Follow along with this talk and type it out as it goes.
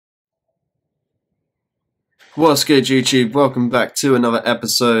What's good, YouTube? Welcome back to another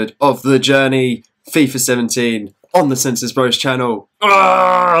episode of The Journey FIFA 17 on the Census Bros channel.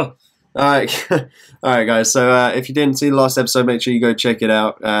 Alright, alright guys, so if you didn't see the last episode, make sure you go check it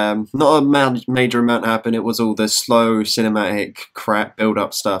out. Not a major amount happened, it was all the slow cinematic crap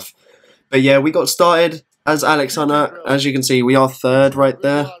build-up stuff. But yeah, we got started as Alex Hunter. As you can see, we are third right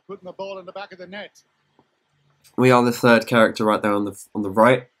there. We are the third character right there on the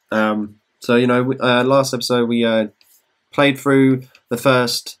right. So, you know, last episode we played through the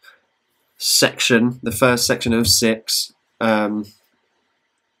first section of 6.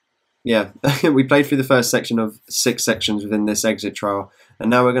 Yeah, we played through the first section of 6 sections within this exit trial,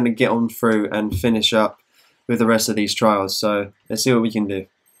 and now we're going to get on through and finish up with the rest of these trials. So, let's see what we can do.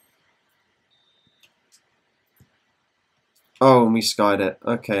 Oh, and we skied it.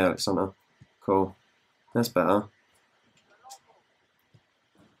 Okay, Alexander. Cool. That's better.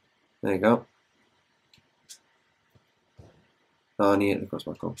 There you go. Oh, I need it to cross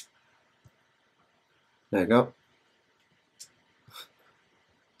my goal. There you go.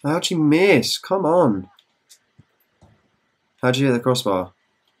 How'd you miss? Come on. How'd you hit the crossbar?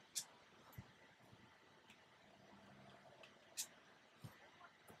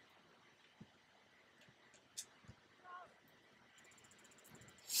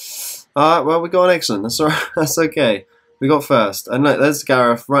 Alright, well, we got an excellent. That's alright. That's okay. We got first. And look, there's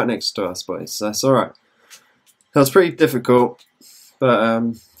Gareth right next to us, boys. That's alright. That was pretty difficult,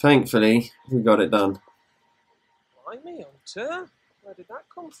 but thankfully, we got it done. Blimey, Hunter? Where did that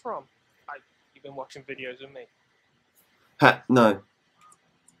come from? You've been watching videos of me? No.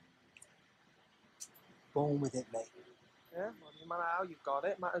 Born with it, mate. Yeah? Well, no matter how you've got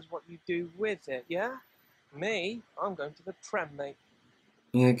it, matters what you do with it, yeah? Me, I'm going to the Prem, mate.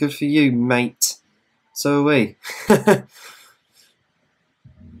 Yeah, good for you, mate. So are we.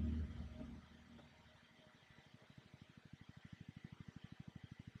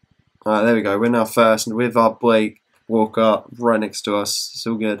 Alright, there we go. We're now first, and with our Blake Walker right next to us. It's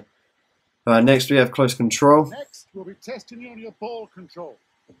all good. Next we have close control. Next, we'll be testing you on your ball control.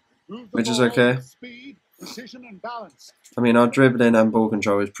 Which is okay. Speed, precision, and balance. I mean, our dribbling and ball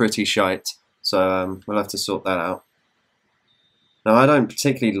control is pretty shite, so we'll have to sort that out. Now, I don't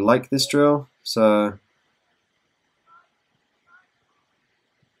particularly like this drill, so...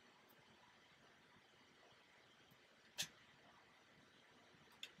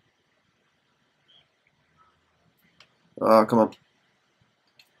 Oh, come on.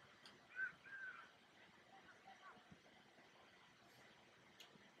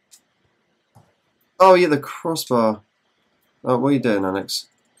 Oh, yeah, the crossbar. Oh, what are you doing, Alex?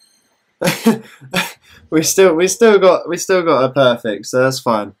 we still got a perfect, so that's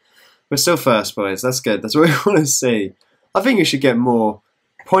fine. We're still first, boys. That's good. That's what we want to see. I think you should get more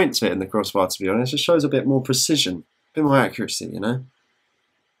points for it in the crossbar, to be honest. It shows a bit more precision, a bit more accuracy, you know.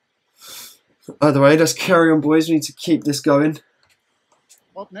 Either way, let's carry on, boys. We need to keep this going.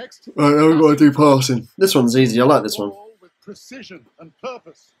 What next? Right, now we've got to do passing. This one's easy. I like this one. With precision and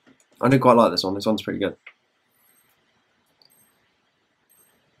purpose. I do quite like this one. This one's pretty good.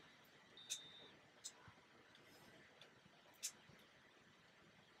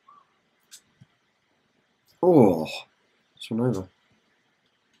 Oh, this one over.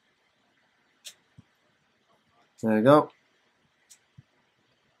 There you go.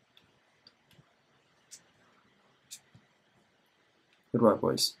 Good work,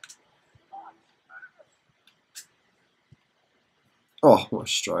 boys. Oh, what a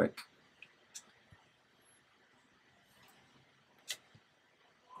strike.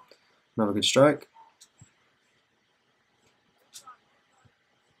 Another good strike.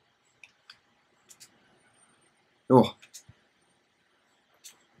 Oh.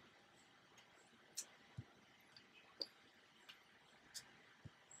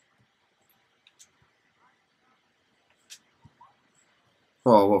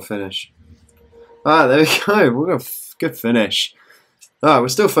 Oh, what a finish. Ah, there we go. We've got a good finish. Ah, we're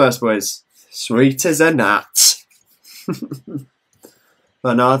still first, boys. Sweet as a nut.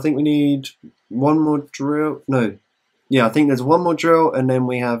 But no, I think we need one more drill. No. Yeah, I think there's one more drill, and then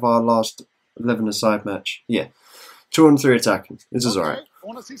we have our last 11-a-side match. Yeah. 2 on 3 attacking. This is alright. I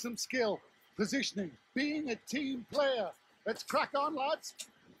want to see some skill, positioning, being a team player. Let's crack on, lads.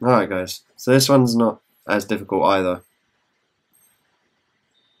 Alright, guys. So this one's not as difficult either.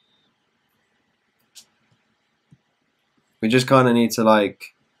 We just kind of need to,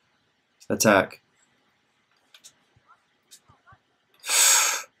 like, attack.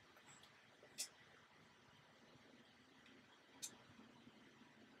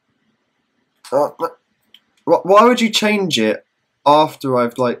 Why would you change it after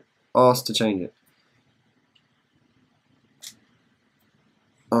I've like asked to change it?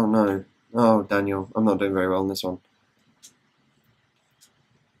 Oh no. Oh, Daniel. I'm not doing very well on this one.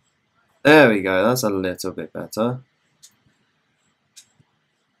 There we go. That's a little bit better.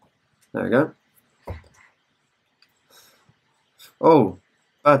 There we go. Oh,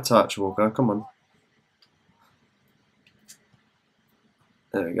 bad touch, Walker. Come on.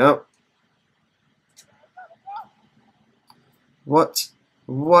 There we go. What?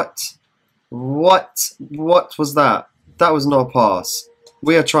 What? What? What was that? That was not a pass.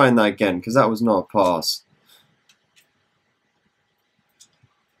 We are trying that again because that was not a pass.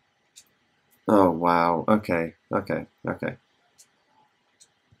 Oh, wow. Okay. Okay. Okay.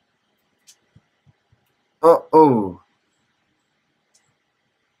 Oh, oh.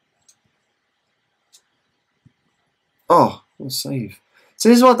 Oh, what a save. So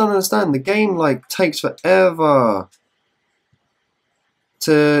this is what I don't understand. The game, like, takes forever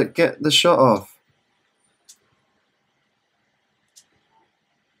to get the shot off.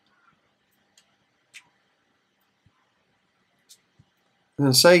 I'm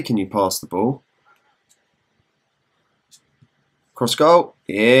going to say, can you pass the ball? Cross goal?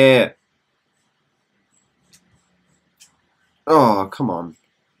 Yeah. Oh, come on.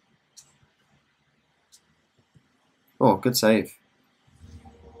 Oh, good save.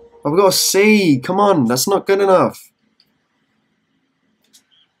 Oh, we got a C. Come on, that's not good enough.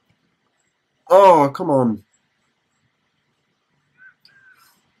 Oh, come on.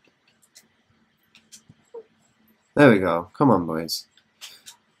 There we go. Come on, boys.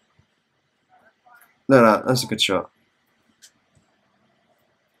 No, that's a good shot.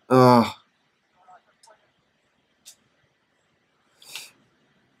 Oh.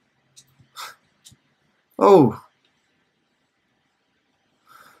 Oh.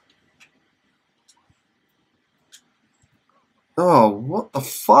 Oh, what the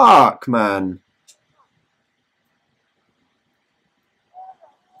fuck, man?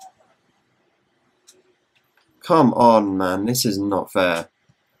 Come on, man. This is not fair.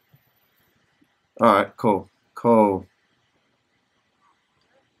 Alright, cool. Cool.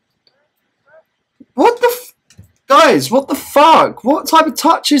 What the f... Guys, what the fuck? What type of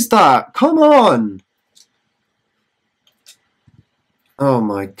touch is that? Come on. Oh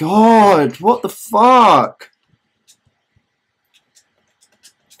my god. What the fuck?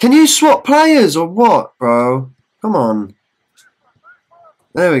 Can you swap players or what, bro? Come on.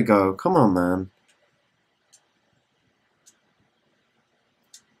 There we go. Come on, man.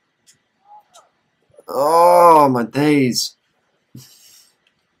 Oh, my days.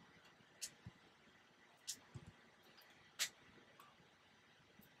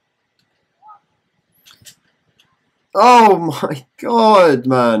 Oh my god,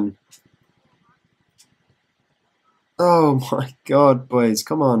 man. Oh my god, boys.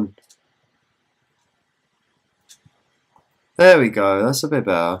 Come on. There we go. That's a bit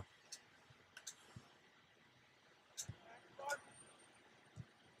better.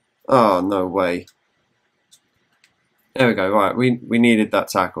 Oh, no way. There we go. Right, we needed that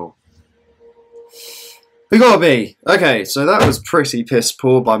tackle. We gotta be. Okay, so that was pretty piss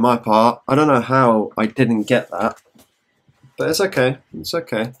poor by my part. I don't know how I didn't get that. But it's okay. It's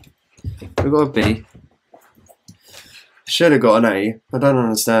okay. We got a B. Should have got an A. I don't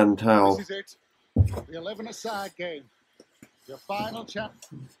understand how. This is it. The 11-a-side game. Your final chance.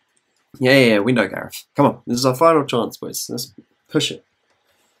 Yeah, we know, Gareth. Come on. This is our final chance, boys. Let's push it.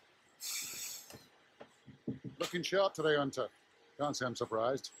 Looking sharp today, Hunter. Can't say I'm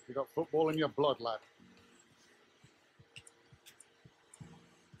surprised. You got football in your blood, lad.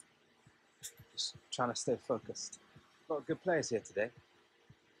 Just trying to stay focused. A lot of good players here today.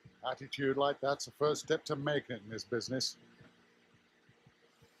 Attitude like that's the first step to making it in this business.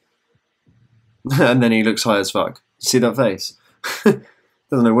 And then he looks high as fuck. See that face? Doesn't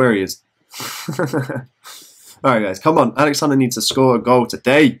know where he is. Alright, guys. Come on. Alexander needs to score a goal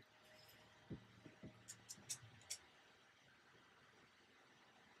today.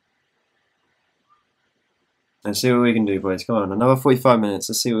 Let's see what we can do, boys. Come on, another 45 minutes.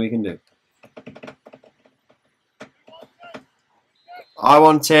 Let's see what we can do. I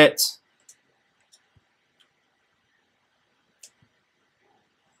want it.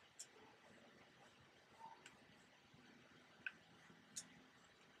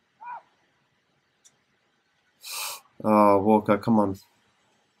 Oh, Walker, come on.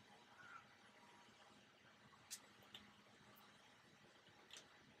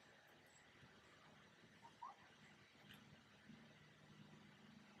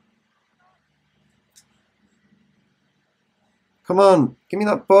 Come on, give me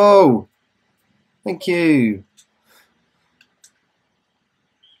that ball. Thank you.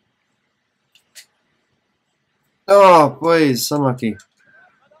 Oh, boys, unlucky.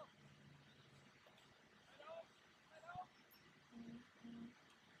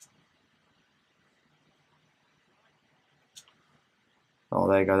 Oh,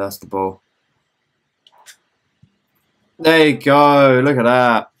 there you go. That's the ball. There you go. Look at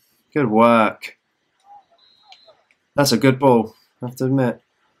that. Good work. That's a good ball, I have to admit.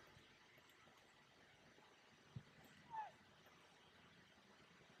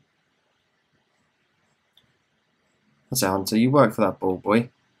 That's it, Hunter. You work for that ball, boy.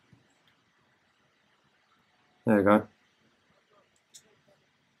 There you go.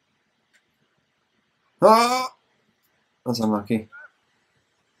 Oh! That's unlucky.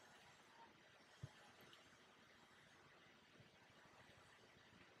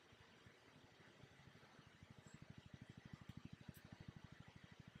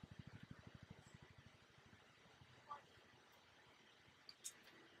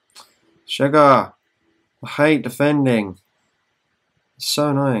 Sugar. I hate defending. It's so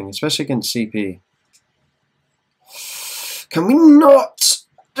annoying, especially against CP. Can we not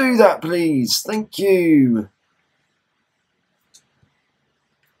do that, please? Thank you.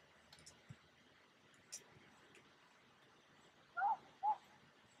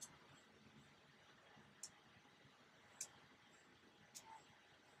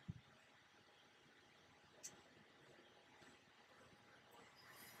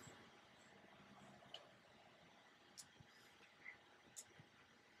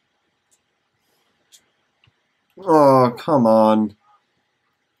 Oh, come on.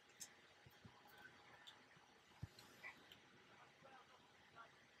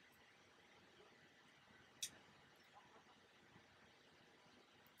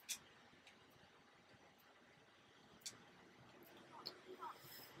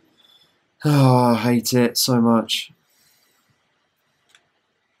 Oh, I hate it so much.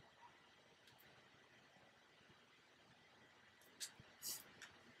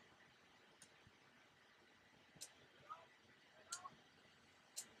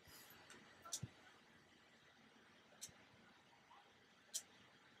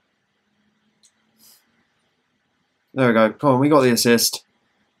 There we go. Come on, we got the assist.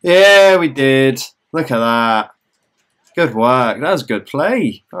 Yeah, we did. Look at that. Good work. That was good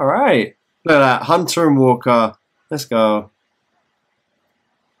play. All right. Look at that. Hunter and Walker. Let's go.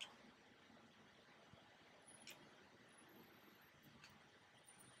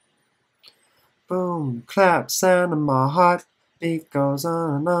 Boom. Clap. Sound of my heart. Beat goes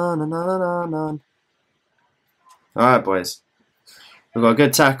on and on and on and on and on. All right, boys. We've got a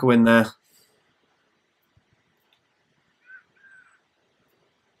good tackle in there.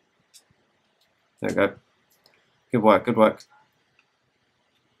 There we go. Good work, good work.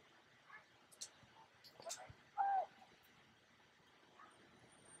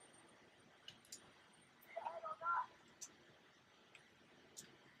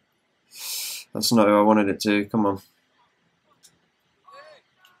 That's not who I wanted it to. Come on.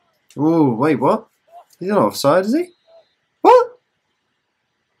 Ooh, wait, what? He's not offside, is he? What?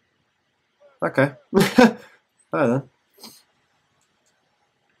 Okay. Alright then.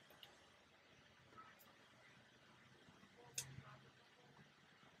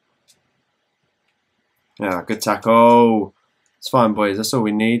 Yeah, good tackle. It's fine, boys. That's all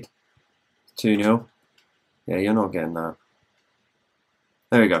we need. 2-0. Yeah, you're not getting that.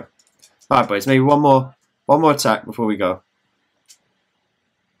 There we go. Alright, boys. Maybe one more attack before we go.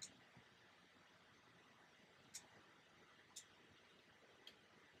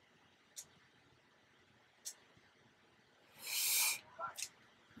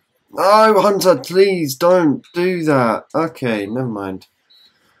 No, Hunter, please don't do that. Okay, never mind.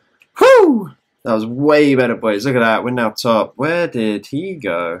 Whew! That was way better, boys. Look at that. We're now top. Where did he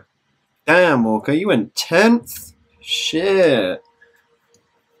go? Damn, Walker, you went 10th? Shit.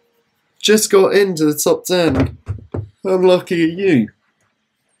 Just got into the top 10. I'm lucky at you.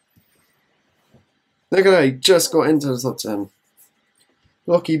 Look at that, he just got into the top 10.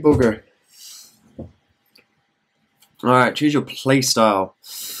 Lucky bugger. Alright, choose your play style.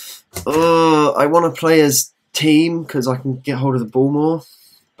 I want to play as team because I can get hold of the ball more.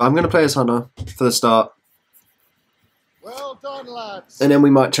 But I'm going to play as Hunter for the start. Well done, lads. And then we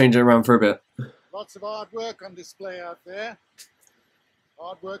might change it around for a bit. Lots of hard work on display out there.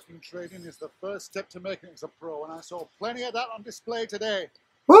 Hard work in training is the first step to making it as a pro, and I saw plenty of that on display today.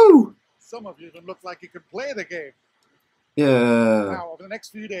 Woo! Some of you even looked like you could play the game. Yeah. Now, over the next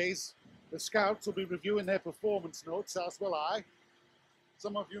few days, the scouts will be reviewing their performance notes, as will I.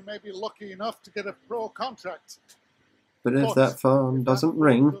 Some of you may be lucky enough to get a pro contract. But if that phone doesn't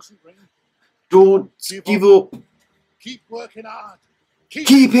ring, ring, don't give up. Keep working hard.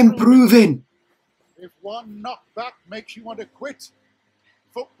 Keep improving. If one knockback makes you want to quit,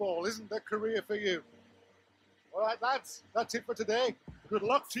 football isn't the career for you. All right, lads, that's it for today. Good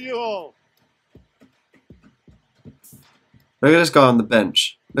luck to you all. Look at this guy on the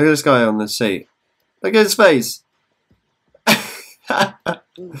bench. Look at this guy on the seat. Look at his face. He's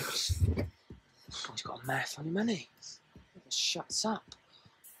got a mouth on him, hasn't he? He just shuts up.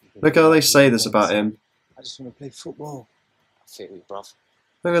 Look how they say this about him. I just want to play football. I feel you, bruv.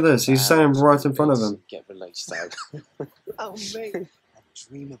 Look at this. He's standing right in front of him. Get released, though. Oh, mate. I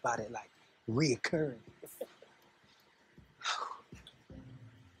dream about it like reoccurring.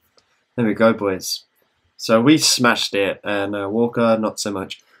 There we go, boys. So we smashed it, and Walker not so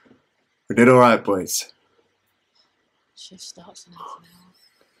much. We did all right, boys. Shift starts in half an hour.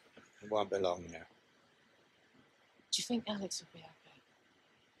 It won't be long now. Do you think Alex will be okay?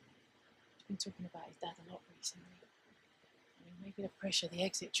 He's been talking about his dad a lot recently. I mean, maybe the pressure of the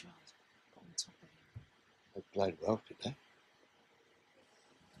exit trials got on top of him. They played well today.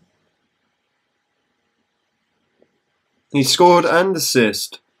 He scored and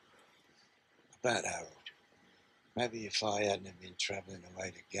assist. About Harold. Maybe if I hadn't been travelling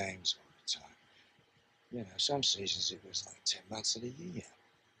away to games all the time. You know, some seasons it was like 10 months of the year.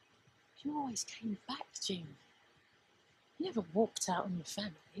 You always came back, Jim. You never walked out on your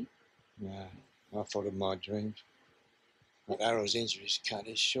family. No, I followed my dreams. But Harold's injuries cut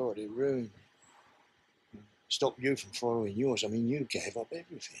it short, it ruined me. Stopped you from following yours. I mean, you gave up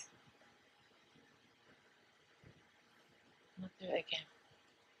everything. I'll do it again.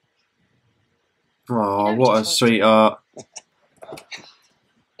 Oh, what a sweetheart.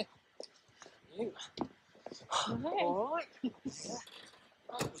 You. Alright. All right.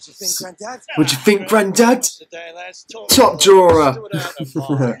 What do you think, Grandad? What do you think, Grandad? Today, lads, Top drawer. Stood out the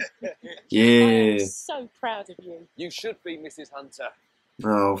fire. Yeah. I'm so proud of you. You should be Mrs. Hunter.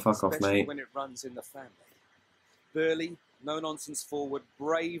 Oh, fuck off, Especially mate. when it runs in the family. Burly, no-nonsense forward,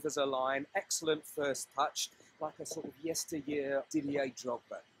 brave as a lion, excellent first touch, like a sort of yesteryear Didier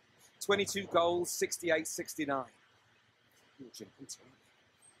Drogba. 22 goals, 68-69. You're Jim Hunter,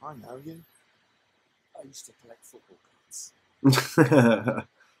 aren't I know you. you? I used to collect football cards.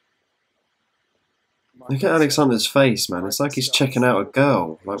 Look at Alexander's face, man. It's like he's checking out a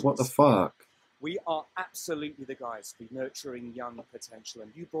girl. Like, what the fuck? We are absolutely the guys for nurturing young potential.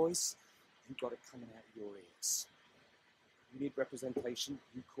 And you boys, you've got it coming out of your ears. You need representation,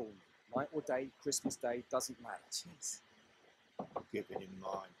 you call me. Night or day, Christmas Day, doesn't matter. Jeez. I'll keep it in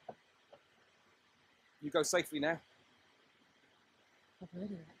mind. You go safely now. I've heard of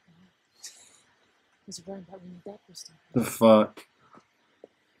that guy. He's around back when your dad was still. The fuck?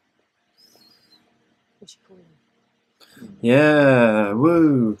 We should call him. Yeah,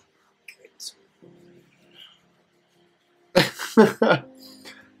 woo.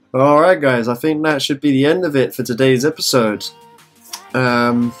 Alright, guys, I think that should be the end of it for today's episode.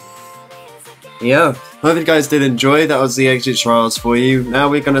 Yeah, hope you guys did enjoy. That was the exit trials for you. Now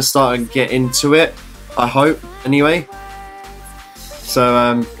we're going to start and get into it. I hope, anyway.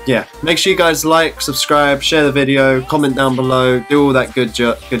 So, yeah, make sure you guys like, subscribe, share the video, comment down below, do all that good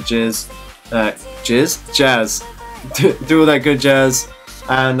jizz. Jazz. Do all that good jazz.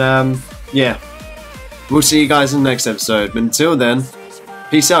 And, yeah, we'll see you guys in the next episode. But until then,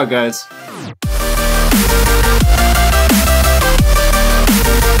 peace out, guys.